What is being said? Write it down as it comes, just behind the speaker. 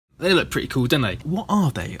They look pretty cool, don't they? What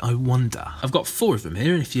are they, I wonder? I've got 4 of them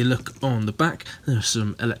here, and if you look on the back, there are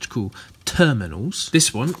some electrical terminals.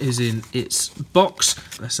 This one is in its box.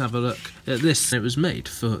 Let's have a look at this. It was made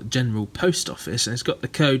for General Post Office, and it's got the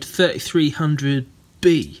code 3300B.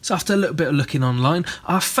 So after a little bit of looking online,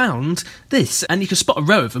 I found this, and you can spot a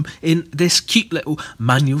row of them in this cute little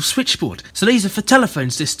manual switchboard. So these are for telephone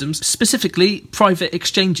systems, specifically private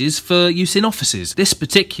exchanges for use in offices. This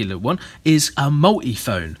particular one is a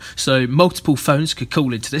multi-phone, so multiple phones could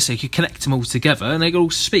call into this, so you could connect them all together and they could all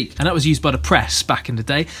speak. And that was used by the press back in the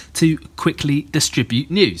day to quickly distribute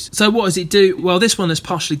news. So what does it do? Well, this one is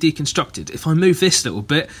partially deconstructed. If I move this little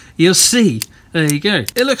bit, you'll see. There you go.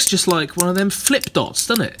 It looks just like one of them Flipdots,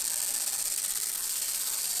 doesn't it?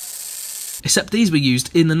 Except these were used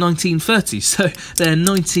in the 1930s, so they're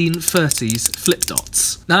 1930s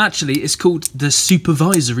Flipdots. Now actually it's called the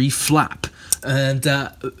supervisory flap. And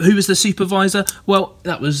who was the supervisor? Well,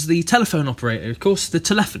 that was the telephone operator, of course, the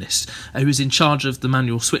telephonist, who was in charge of the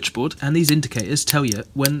manual switchboard, and these indicators tell you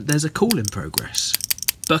when there's a call in progress.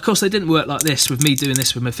 But of course they didn't work like this with me doing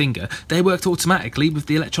this with my finger. They worked automatically with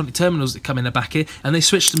the electronic terminals that come in the back here, and they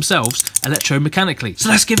switched themselves electromechanically. So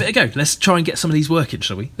let's give it a go. Let's try and get some of these working,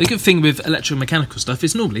 shall we? The good thing with electromechanical stuff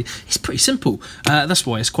is normally it's pretty simple. That's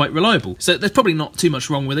why it's quite reliable. So there's probably not too much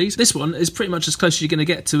wrong with these. This one is pretty much as close as you're going to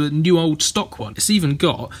get to a new old stock one. It's even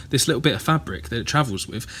got this little bit of fabric that it travels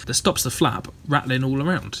with that stops the flap rattling all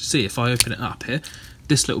around. See, if I open it up here,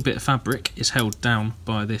 this little bit of fabric is held down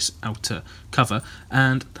by this outer cover,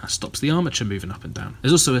 and that stops the armature moving up and down.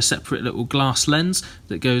 There's also a separate little glass lens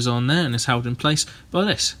that goes on there and is held in place by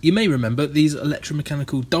this. You may remember these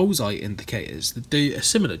electromechanical doll's eye indicators that do a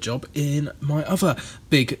similar job in my other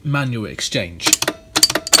big manual exchange.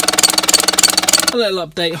 A little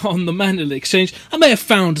update on the manual exchange. I may have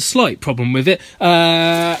found a slight problem with it.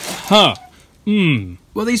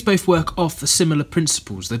 Well, these both work off the similar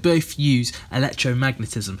principles. They both use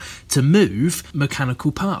electromagnetism to move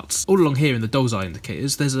mechanical parts. All along here in the doll's eye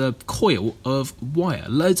indicators, there's a coil of wire,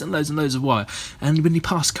 loads and loads and loads of wire. And when you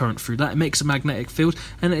pass current through that, it makes a magnetic field,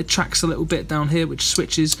 and it attracts a little bit down here, which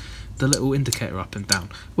switches the little indicator up and down.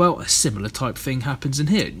 Well, a similar type thing happens in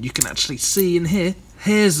here. You can actually see in here,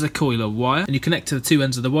 here's the coil of wire, and you connect to the 2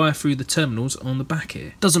 ends of the wire through the terminals on the back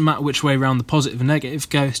here. Doesn't matter which way around the positive and negative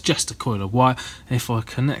go, it's just a coil of wire. And if I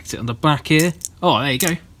connect it on the back here, oh, there you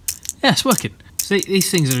go. Yeah, it's working. See, these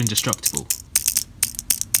things are indestructible.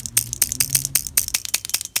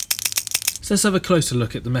 So let's have a closer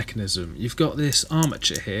look at the mechanism. You've got this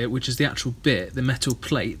armature here, which is the actual bit, the metal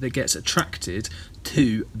plate that gets attracted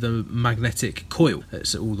to the magnetic coil.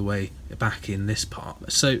 It's all the way back in this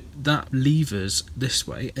part. So that levers this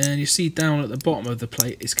way, and you see down at the bottom of the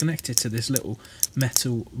plate it's connected to this little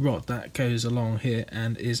metal rod that goes along here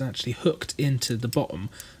and is actually hooked into the bottom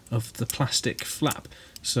of the plastic flap.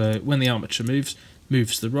 So when the armature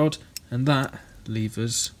moves the rod, and that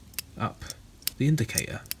levers up the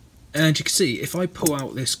indicator. And you can see if I pull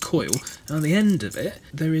out this coil, and on the end of it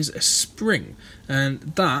there is a spring, and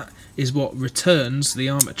that is what returns the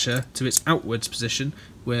armature to its outwards position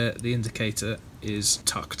where the indicator is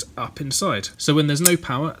tucked up inside. So when there's no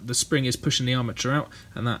power, the spring is pushing the armature out,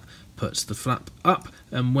 and that puts the flap up,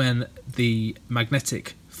 and when the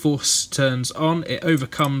magnetic force turns on, it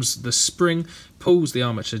overcomes the spring, pulls the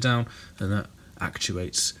armature down, and that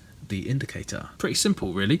actuates the indicator. Pretty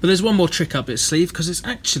simple, really. But there's one more trick up its sleeve, because it's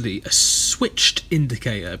actually a switched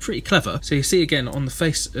indicator. Pretty clever. So you see again on the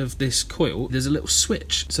face of this coil there's a little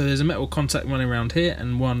switch. So there's a metal contact running around here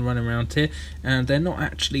and one running around here, and they're not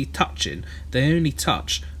actually touching. They only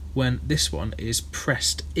touch when this one is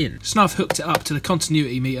pressed in. So now I've hooked it up to the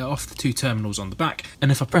continuity meter off the 2 terminals on the back,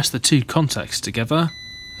 and if I press the 2 contacts together,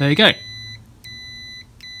 there you go.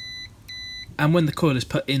 And when the coil is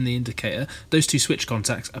put in the indicator, those 2 switch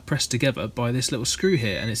contacts are pressed together by this little screw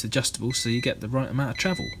here, and it's adjustable so you get the right amount of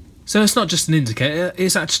travel. So it's not just an indicator,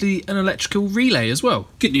 it's actually an electrical relay as well.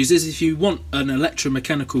 Good news is if you want an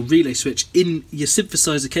electromechanical relay switch in your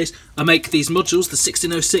synthesizer case, I make these modules, the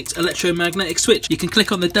 1606 electromagnetic switch. You can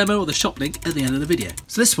click on the demo or the shop link at the end of the video.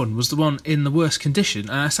 So this one was the one in the worst condition.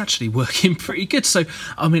 It's actually working pretty good, so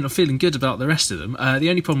I mean I'm feeling good about the rest of them. The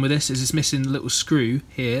only problem with this is it's missing the little screw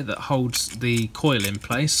here that holds the coil in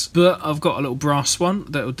place, but I've got a little brass one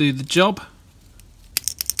that will do the job.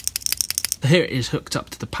 Here it is hooked up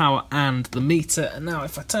to the power and the meter, and now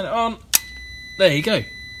if I turn it on, there you go,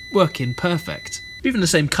 working perfect. Even the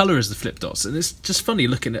same colour as the Flipdots, and it's just funny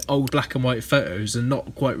looking at old black and white photos and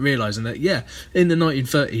not quite realising that, yeah, in the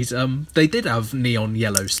 1930s they did have neon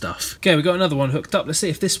yellow stuff. Okay, we've got another one hooked up. Let's see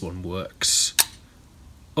if this one works.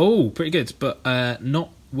 Oh, pretty good, but not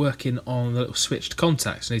working on the little switched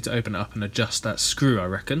contacts. I need to open it up and adjust that screw, I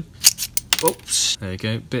reckon. Oops, there you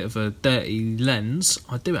go, bit of a dirty lens.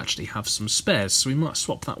 I do actually have some spares, so we might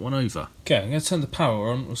swap that one over. Okay, I'm going to turn the power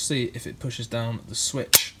on. We'll see if it pushes down the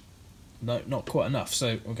switch. No, not quite enough,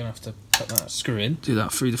 so we're going to have to put that screw in. Do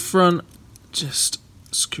that through the front, just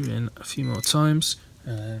screw in a few more times,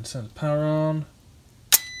 and then turn the power on.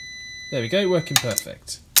 There we go, working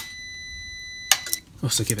perfect.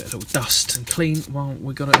 Also give it a little dust and clean while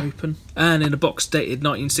we got it open. And in a box dated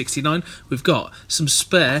 1969, we've got some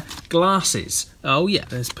spare glasses. Oh yeah,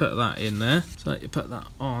 let's put that in there. So you put that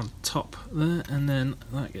on top there, and then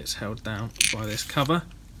that gets held down by this cover.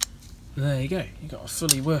 There you go, you've got a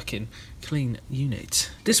fully working, clean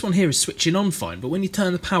unit. This one here is switching on fine, but when you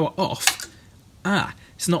turn the power off,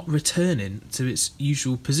 it's not returning to its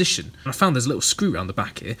usual position. I found there's a little screw around the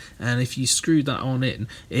back here, and if you screw that on in,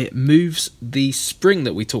 it moves the spring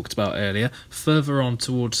that we talked about earlier further on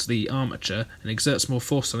towards the armature and exerts more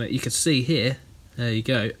force on it. You can see here, there you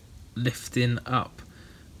go, lifting up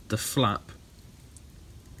the flap.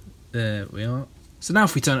 There we are. So now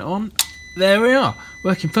if we turn it on, there we are,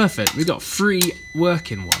 working perfect. We've got 3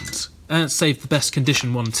 working ones. And save the best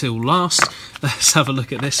condition one till last. Let's have a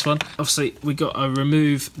look at this one. Obviously, we got to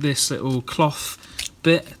remove this little cloth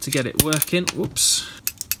bit to get it working. Whoops.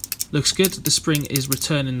 Looks good. The spring is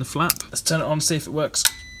returning the flap. Let's turn it on, see if it works.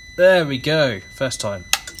 There we go. First time.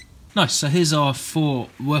 Nice, so here's our 4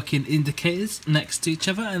 working indicators next to each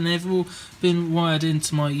other, and they've all been wired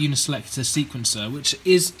into my uniselector sequencer, which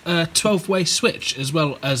is a 12-way switch as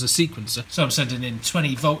well as a sequencer. So I'm sending in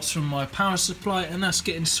 20 volts from my power supply, and that's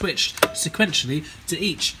getting switched sequentially to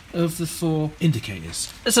each of the 4 indicators.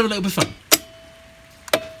 Let's have a little bit of fun.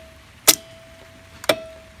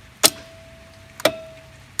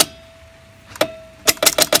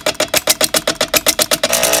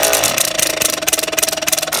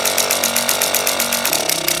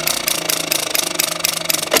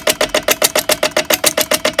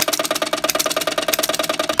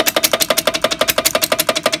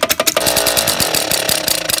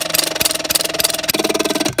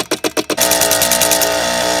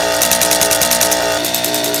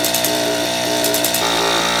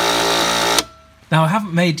 Now I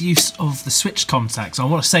haven't made use of the switch contacts. I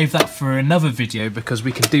want to save that for another video because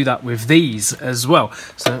we can do that with these as well.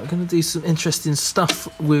 So I'm going to do some interesting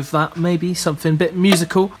stuff with that, maybe something a bit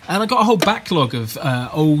musical. And I got a whole backlog of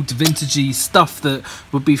old vintagey stuff that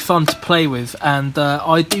would be fun to play with. And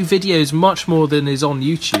I do videos much more than is on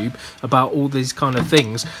YouTube about all these kind of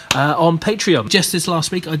things on Patreon. Just this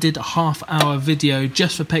last week I did a half-hour video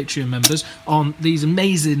just for Patreon members on these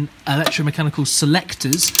amazing electromechanical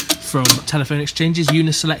selectors from telephone exchanges,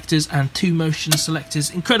 uniselectors and 2-motion selectors.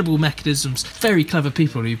 Incredible mechanisms, very clever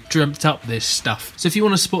people who dreamt up this stuff. So if you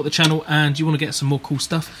want to support the channel and you want to get some more cool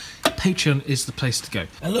stuff, Patreon is the place to go.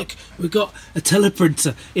 And look, we've got a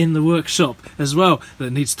teleprinter in the workshop as well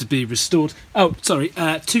that needs to be restored. Oh, sorry, 2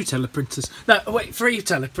 teleprinters. No, wait, 3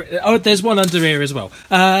 teleprinters. Oh, there's one under here as well.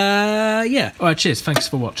 Yeah. All right, cheers. Thanks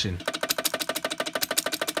for watching.